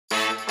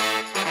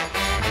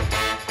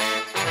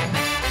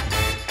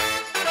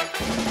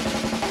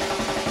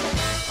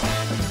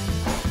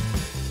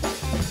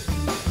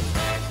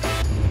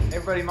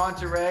everybody.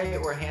 Monterey,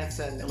 we're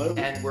Hanson, Hello.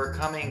 and we're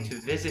coming to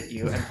visit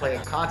you and play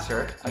a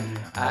concert,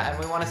 and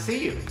we want to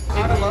see you.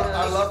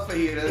 I love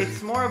fajitas.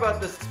 It's more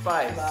about the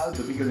spice.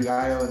 The pico de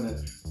gallo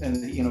and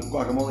the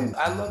guacamole.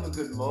 I love a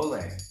good mole.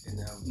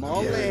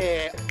 Mole.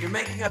 You're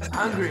making us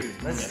hungry.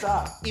 Let's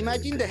stop.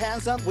 Imagine the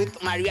Hanson with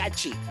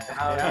mariachi.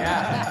 Oh,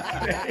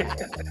 yeah.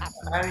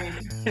 I mean,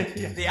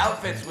 The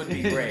outfits would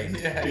be great.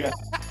 yeah.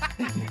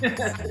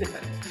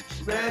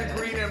 Red,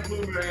 green, and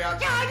blue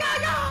mariachi.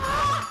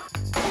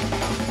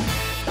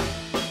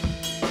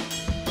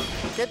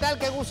 ¿Qué tal?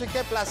 Qué gusto y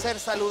qué placer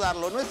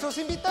saludarlo. Nuestros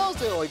invitados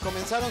de hoy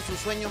comenzaron su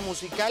sueño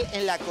musical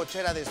en la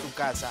cochera de su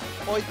casa.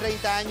 Hoy,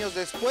 30 años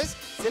después,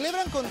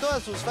 celebran con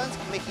todas sus fans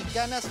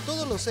mexicanas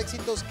todos los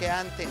éxitos que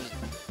han tenido.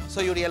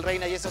 Soy Uriel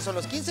Reina y estos son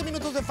los 15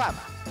 minutos de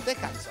fama de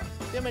Hanson.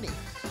 Bienvenidos.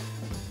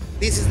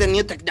 This is the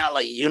new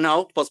technology, you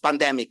know,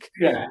 post-pandemic.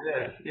 Yeah.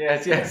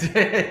 Yes.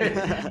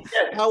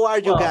 How are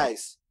you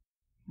guys?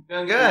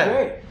 Doing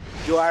good.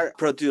 You are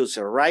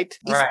producer, right?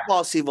 Right. It's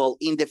possible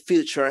in the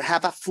future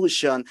have a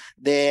fusion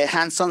the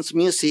Hanson's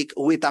music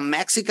with a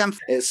Mexican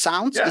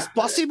sound? Yeah. Is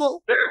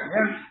possible?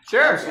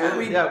 Sure.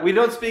 Absolutely. Yeah, we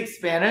don't speak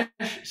Spanish,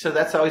 so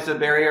that's always a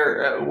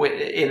barrier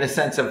in the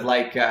sense of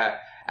like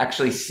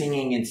actually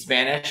singing in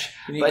Spanish.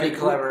 We need good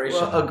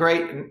collaboration. A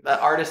great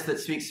artist that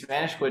speaks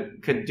Spanish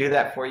could do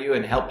that for you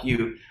and help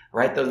you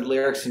write those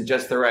lyrics in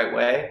just the right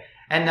way.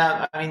 And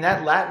I mean,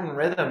 that Latin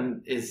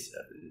rhythm is,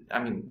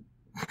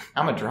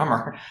 I'm a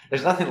drummer.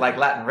 There's nothing like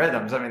Latin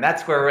rhythms. I mean,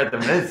 that's where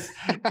rhythm is.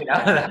 You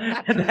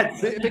know?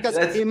 Because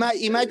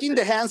imagine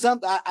the Hanson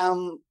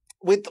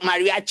with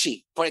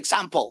mariachi, for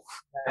example.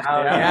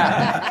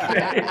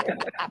 Yeah.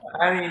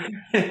 I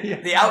mean,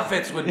 the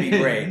outfits would be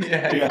great.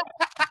 Yeah.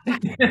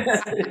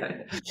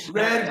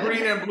 Red,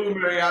 green, and blue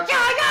mariachi.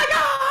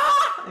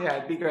 Yeah,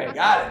 it'd be great.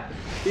 Got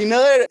it.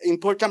 Another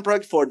important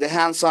project for the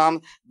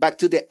Hanson, back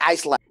to the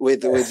Iceland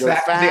with your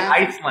fans.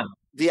 Iceland.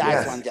 The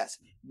Yes. Iceland, yes.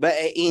 But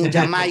in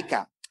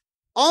Jamaica.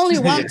 Only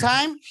one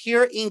time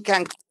here in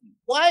Cancun.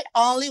 Why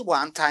only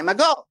one time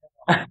ago?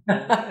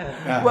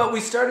 Well, we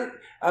started.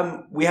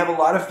 We have a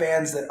lot of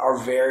fans that are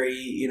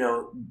very,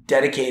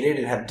 dedicated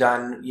and have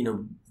done,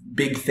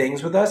 big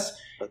things with us.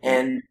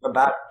 And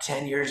about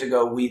 10 years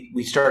ago,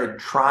 we started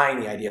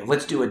trying the idea of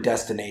let's do a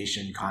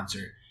destination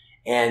concert.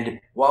 And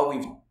while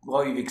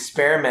we've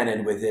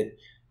experimented with it,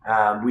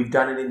 we've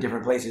done it in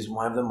different places.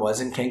 One of them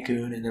was in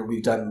Cancun, and then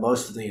we've done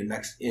mostly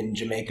in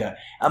Jamaica.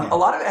 A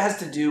lot of it has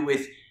to do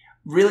with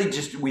really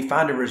just we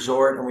found a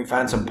resort and we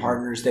found some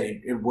partners that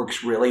it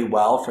works really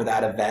well for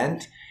that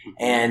event.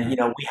 And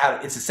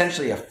it's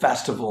essentially a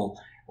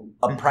festival,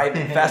 a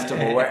private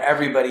festival where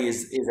everybody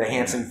is a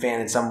Hanson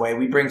fan in some way.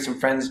 We bring some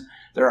friends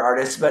that are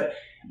artists, but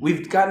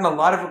we've gotten a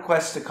lot of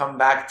requests to come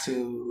back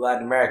to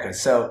Latin America.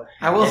 So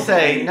I will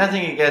say,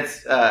 nothing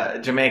against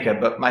Jamaica,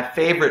 but my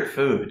favorite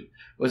food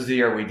was the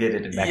year we did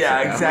it in Mexico.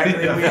 Yeah, exactly.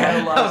 We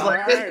had a lot I was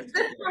like, this is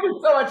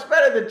so much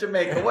better than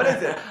Jamaica. What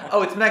is it?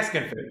 Oh, it's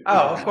Mexican food.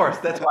 Oh, of course.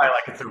 That's why I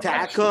like it so much.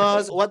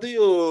 Tacos. What do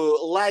you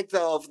like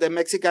of the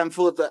Mexican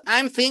food?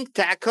 I'm think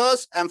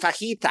tacos and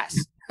fajitas.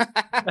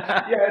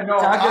 Yeah, no,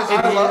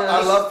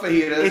 I love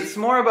fajitas. It's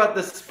more about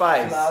the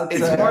spice. Loud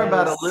It's spice. more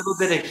about a little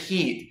bit of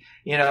heat.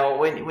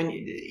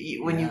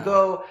 When you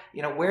go,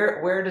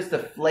 where does the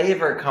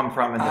flavor come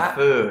from in the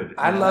food?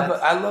 I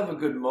love a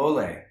good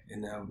mole.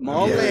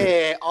 Mole.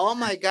 Yeah. Oh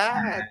my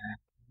God.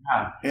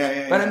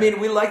 Yeah. But I mean,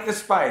 we like the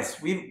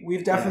spice.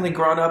 We've definitely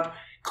grown up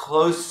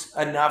close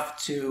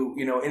enough to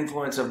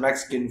influence of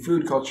Mexican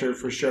food culture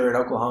for sure in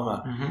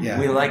Oklahoma. Mhm. Yeah.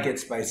 We like it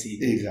spicy.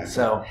 Exactly.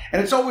 So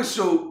And it's always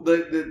so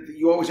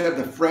you always have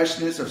the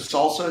freshness of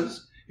salsas.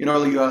 You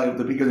have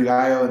the pico de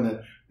gallo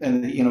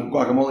and the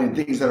guacamole and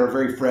things that are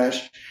very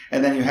fresh,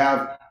 and then you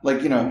have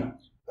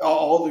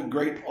all the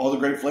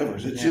great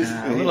flavors. It's just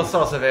A little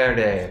salsa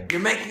verde. you're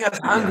making us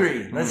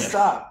hungry. Let's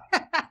stop.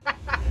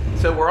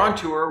 So we're on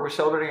tour. We're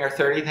celebrating our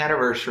 30th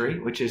anniversary,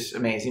 which is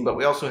amazing. But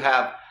we also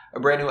have a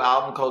brand new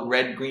album called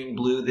Red, Green,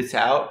 Blue that's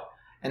out.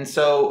 And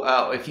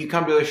so if you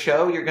come to a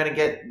show, you're going to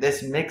get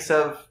this mix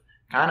of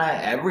kind of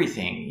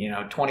everything.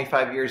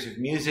 25 years of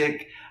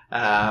music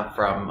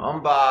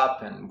from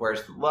Bop and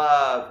Where's the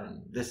Love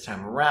and This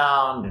Time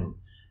Around and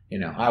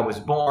I Was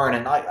Born,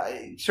 and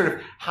I sort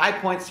of high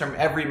points from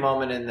every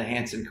moment in the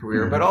Hanson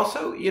career, but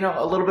also,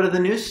 a little bit of the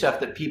new stuff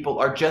that people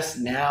are just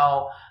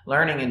now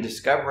learning and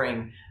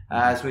discovering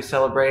as we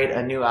celebrate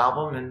a new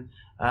album and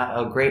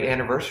a great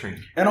anniversary.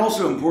 And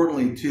also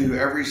importantly, too,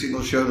 every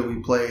single show that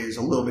we play is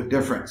a little bit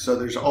different. So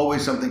there's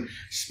always something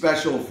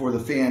special for the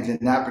fans in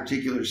that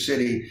particular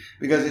city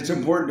because it's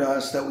important to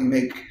us that we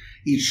make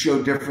each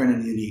show different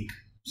and unique.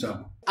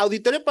 So.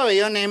 Auditorio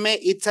Pabellón M,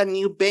 it's a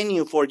new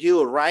venue for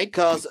you, right?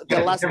 Because the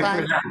last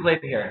time... Played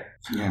here.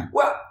 Yeah.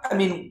 Well, I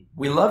mean,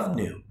 we love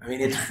new. I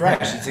mean, it's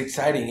fresh. It's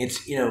exciting.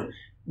 It's,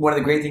 one of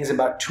the great things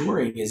about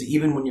touring is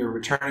even when you're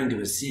returning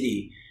to a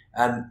city,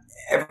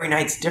 every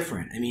night's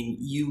different. I mean,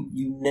 you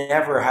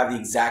never have the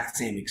exact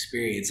same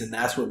experience, and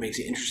that's what makes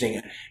it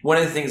interesting. One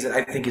of the things that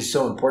I think is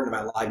so important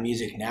about live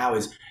music now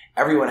is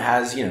everyone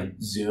has,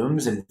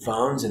 Zooms and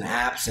phones and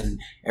apps and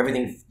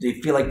everything. They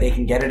feel like they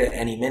can get it at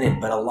any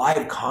minute, but a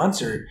live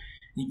concert,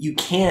 you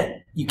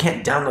can't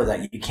download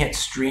that. You can't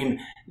stream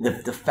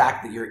the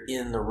fact that you're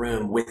in the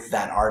room with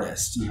that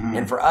artist. Mm-hmm.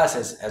 And for us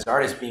as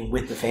artists, being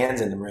with the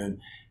fans in the room,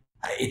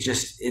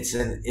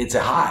 it's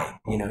a high.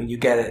 You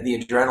get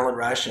the adrenaline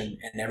rush, and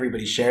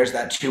everybody shares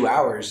that 2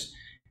 hours.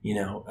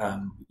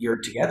 You're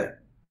together.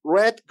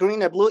 Red,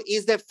 green, and blue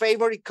is the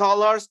favorite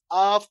colors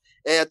of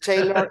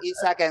Taylor,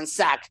 Isaac, and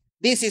Zach.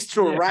 This is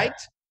true, right?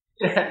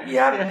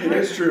 Yeah, it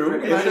is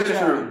true. It is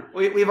true.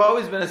 We've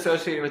always been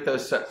associated with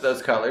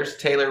those colors.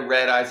 Taylor,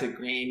 red; Isaac,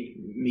 green;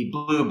 me,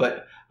 blue.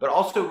 But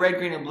also red,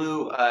 green, and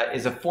blue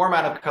is a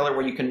format of color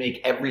where you can make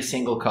every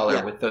single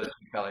color with those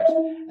two colors.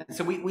 And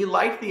so we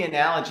like the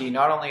analogy.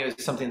 Not only is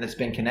something that's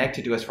been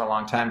connected to us for a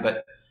long time,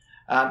 but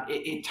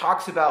it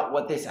talks about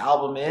what this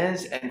album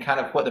is and kind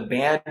of what the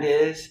band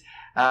is.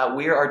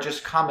 We are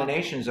just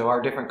combinations of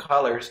our different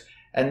colors.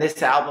 And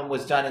this album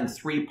was done in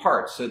 3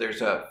 parts. So there's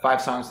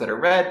 5 songs that are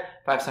red,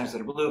 5 songs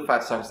that are blue,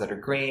 5 songs that are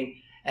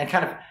green, and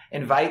kind of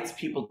invites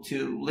people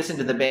to listen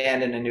to the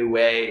band in a new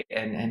way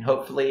and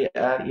hopefully,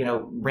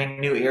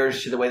 bring new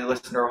ears to the way they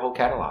listen to our whole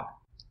catalog.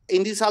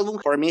 In this album,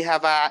 for me,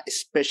 have a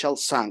special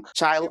song,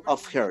 Child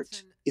of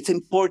Hurt. It's an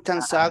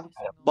important song,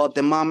 but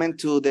the moment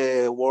to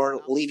the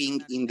world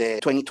living in the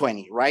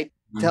 2020, right?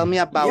 Tell me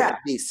about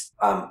this.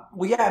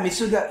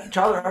 So that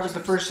Child of Heart was the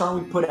first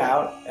song we put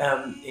out.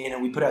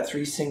 We put out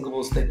 3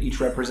 singles that each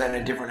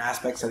represented different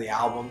aspects of the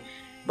album.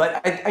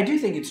 But I do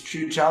think it's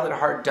true. Child of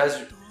Heart does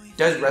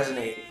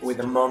resonate with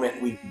the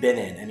moment we've been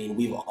in. I mean,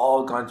 we've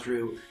all gone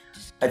through.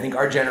 I think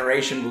our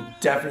generation will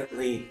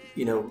definitely,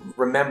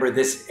 remember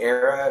this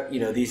era,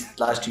 these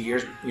last 2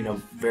 years,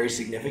 very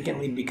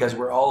significantly, because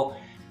we're all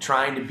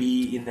trying to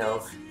be,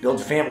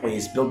 build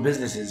families, build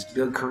businesses,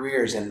 build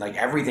careers, and like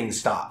everything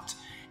stopped.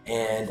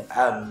 And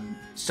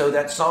so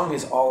that song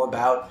is all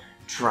about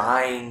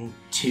trying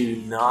to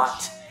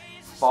not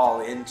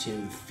fall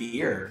into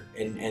fear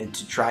and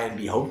to try and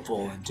be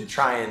hopeful and to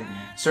try and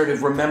sort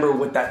of remember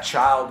what that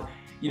child,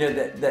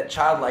 that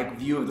childlike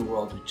view of the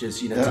world, which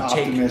is, that to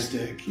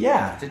optimistic.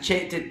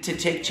 To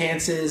take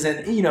chances.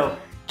 And,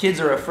 kids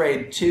are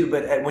afraid too,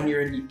 but when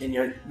you're in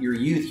your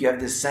youth, you have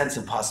this sense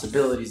of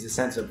possibilities, this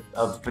sense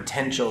of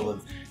potential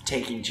of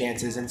taking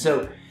chances. And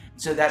so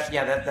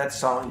that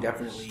song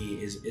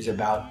definitely is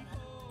about,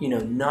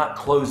 not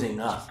closing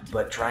up,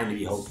 but trying to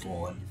be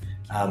hopeful.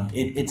 And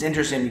it's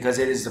interesting because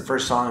it is the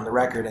first song on the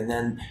record, and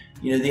then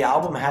the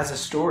album has a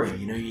story.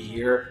 You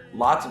hear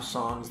lots of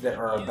songs that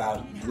are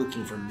about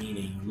looking for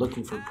meaning,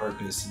 looking for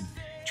purpose, and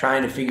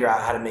trying to figure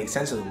out how to make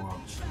sense of the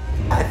world.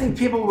 I think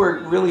people were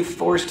really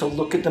forced to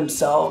look at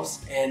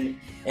themselves, and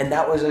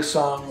that was a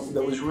song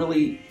that was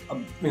really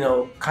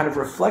kind of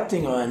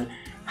reflecting on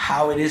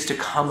how it is to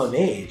come of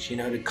age,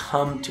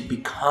 to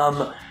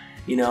become,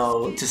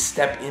 to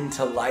step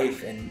into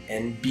life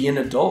and be an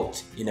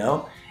adult,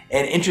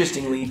 and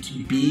interestingly,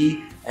 to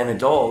be an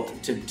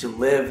adult, to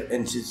live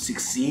and to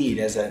succeed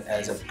as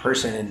a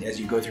person and as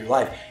you go through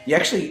life, you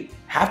actually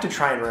have to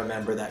try and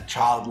remember that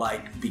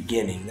childlike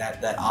beginning,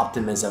 that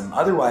optimism.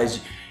 Otherwise,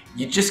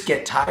 you just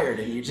get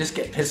tired and you just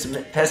get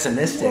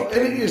pessimistic. Well,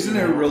 isn't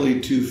it really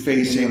to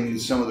facing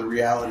some of the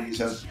realities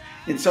of,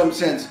 in some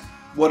sense,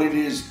 what it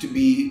is to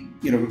be,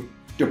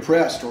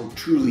 depressed or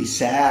truly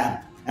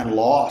sad and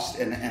lost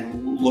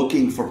and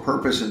looking for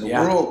purpose in the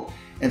world.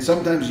 And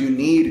sometimes you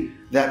need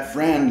that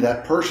friend,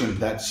 that person,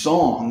 that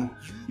song,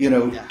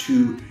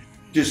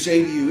 to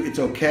say to you, it's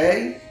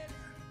okay.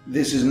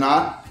 This is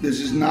not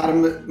a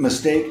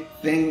mistake.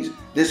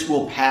 This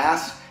will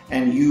pass,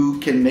 and you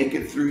can make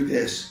it through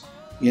this,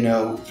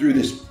 through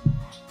this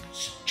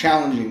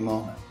challenging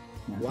moment.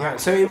 Yeah.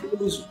 So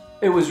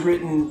it was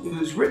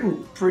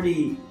written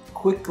pretty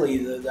quickly,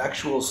 the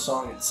actual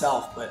song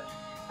itself, but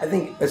I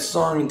think a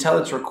song, until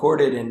it's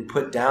recorded and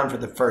put down for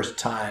the first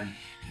time,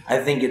 I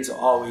think it's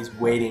always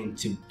waiting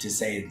to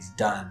say it's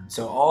done.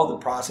 So all the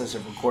process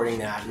of recording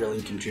that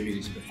really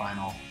contributed to the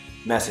final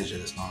message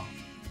of the song.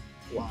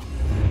 Wow.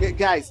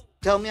 Guys,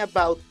 tell me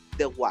about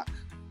the walk.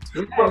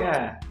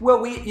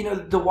 Well,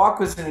 the walk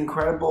was an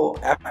incredible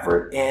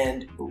effort,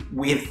 and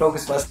we have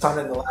focused less on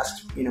it in the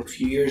last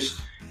few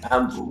years.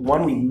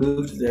 One,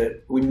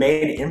 we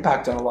made an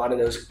impact on a lot of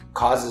those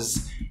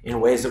causes in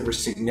ways that were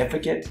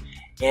significant,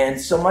 and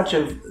so much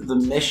of the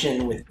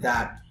mission with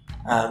that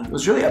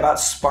was really about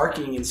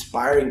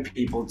inspiring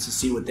people to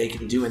see what they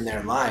can do in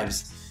their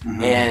lives.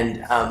 Mm-hmm.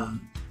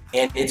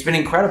 And it's been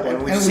incredible.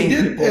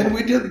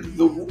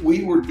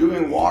 We were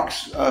doing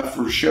walks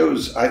for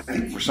shows, I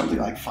think, for something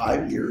like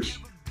 5 years.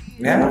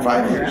 Yeah,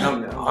 5 years.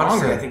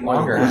 Honestly, I think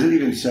longer. Was it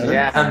even 7?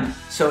 Yeah.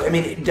 So,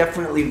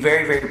 definitely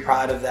very, very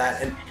proud of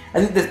that. And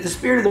I think the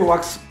spirit of the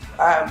walks,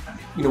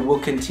 will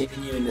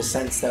continue in the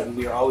sense that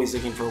we are always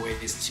looking for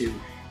ways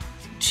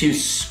to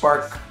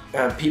spark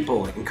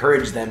people,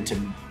 encourage them to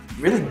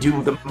really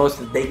do the most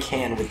that they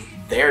can with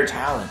their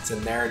talents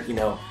and their, you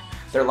know,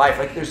 their life.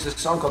 Like there's this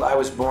song called I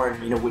Was Born,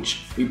 you know,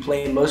 which we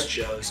play in most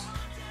shows.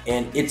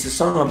 And it's a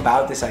song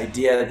about this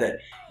idea that,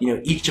 you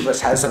know, each of us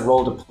has a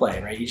role to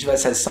play, right? Each of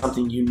us has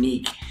something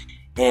unique.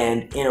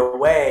 And in a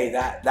way,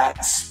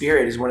 that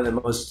spirit is one of the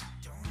most,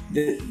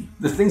 the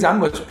things I'm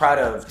most proud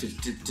of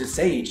to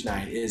say each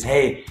night is,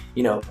 hey,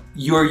 you know,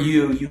 you're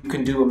you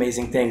can do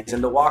amazing things.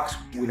 And the walks,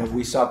 you know,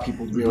 we saw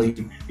people really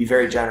be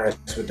very generous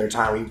with their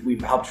time.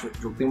 We've helped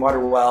clean water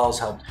wells,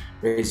 helped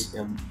raise,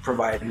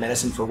 provide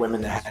medicine for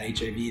women that had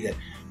HIV, that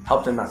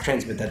helped them not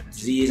transmit that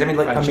disease. I mean,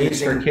 like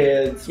amazing for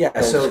kids,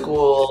 yeah, so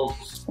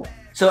schools.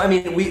 So I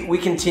mean, we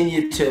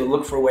continue to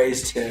look for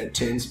ways to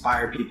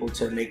inspire people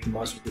to make the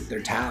most with their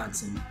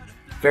talents, and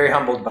very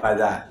humbled by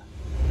that.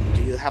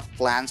 Do you have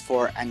plans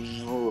for a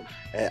new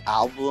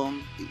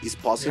album? Is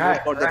possible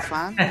for the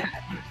fan?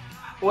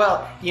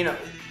 Well, you know,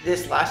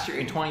 this last year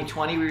in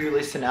 2020, we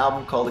released an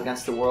album called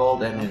Against the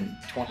World, and in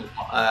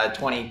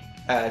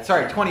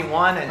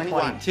 21 and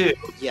 22.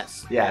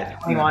 Yes. Yeah,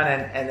 21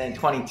 and then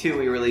 22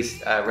 we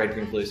released Red,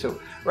 Green, Blue.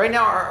 So right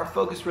now our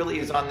focus really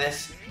is on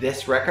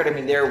this record. I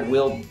mean, there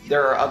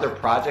are other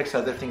projects,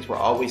 other things we're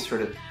always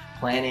sort of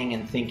planning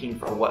and thinking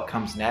for what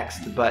comes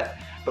next, but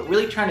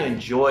really trying to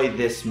enjoy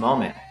this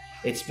moment.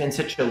 It's been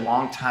such a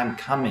long time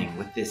coming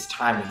with this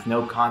time with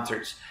no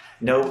concerts,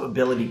 no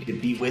ability to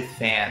be with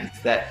fans,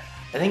 that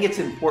I think it's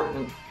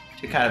important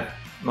to kind of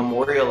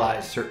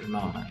memorialize certain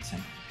moments.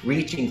 And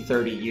reaching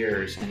 30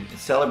 years and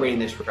celebrating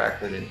this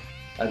record, and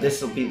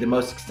this will be the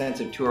most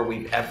extensive tour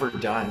we've ever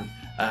done.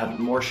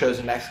 More shows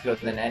in Mexico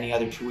than any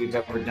other tour we've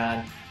ever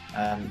done.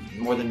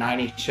 More than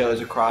 90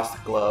 shows across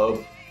the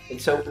globe.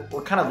 And so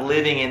we're kind of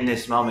living in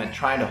this moment,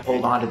 trying to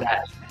hold on to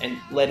that and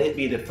let it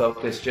be the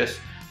focus just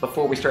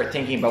before we start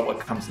thinking about what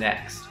comes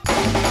next.